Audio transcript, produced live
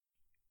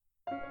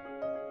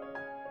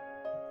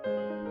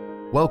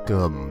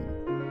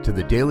Welcome to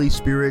the Daily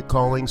Spirit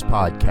Callings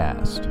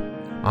podcast.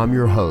 I'm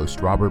your host,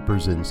 Robert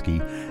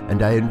Brzezinski,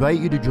 and I invite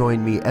you to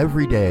join me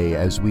every day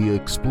as we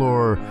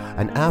explore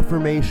an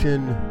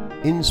affirmation,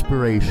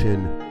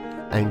 inspiration,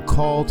 and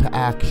call to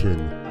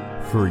action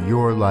for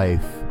your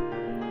life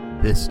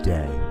this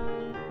day.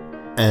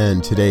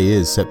 And today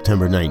is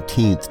September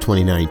 19th,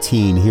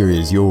 2019. Here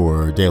is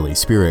your Daily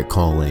Spirit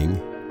Calling.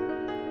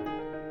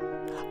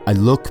 I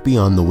look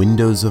beyond the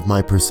windows of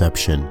my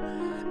perception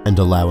and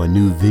allow a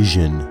new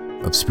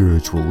vision of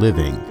spiritual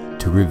living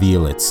to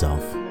reveal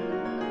itself.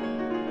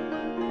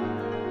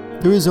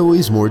 There is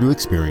always more to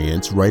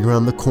experience right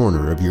around the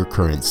corner of your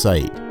current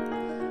sight.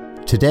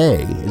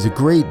 Today is a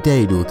great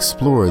day to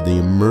explore the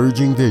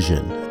emerging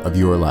vision of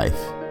your life.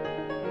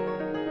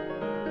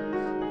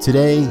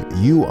 Today,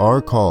 you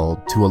are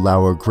called to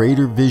allow a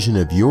greater vision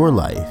of your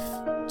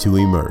life to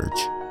emerge.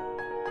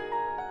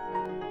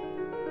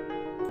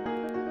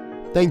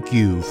 Thank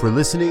you for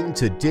listening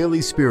to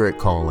Daily Spirit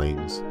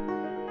Callings.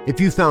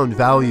 If you found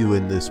value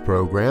in this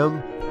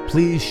program,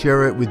 please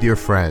share it with your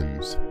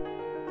friends.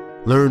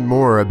 Learn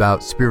more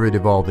about Spirit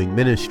Evolving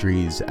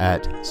Ministries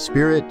at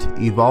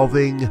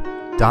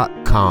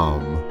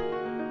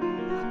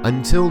spiritevolving.com.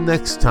 Until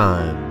next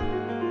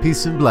time,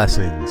 peace and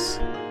blessings.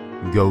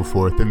 Go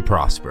forth and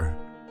prosper.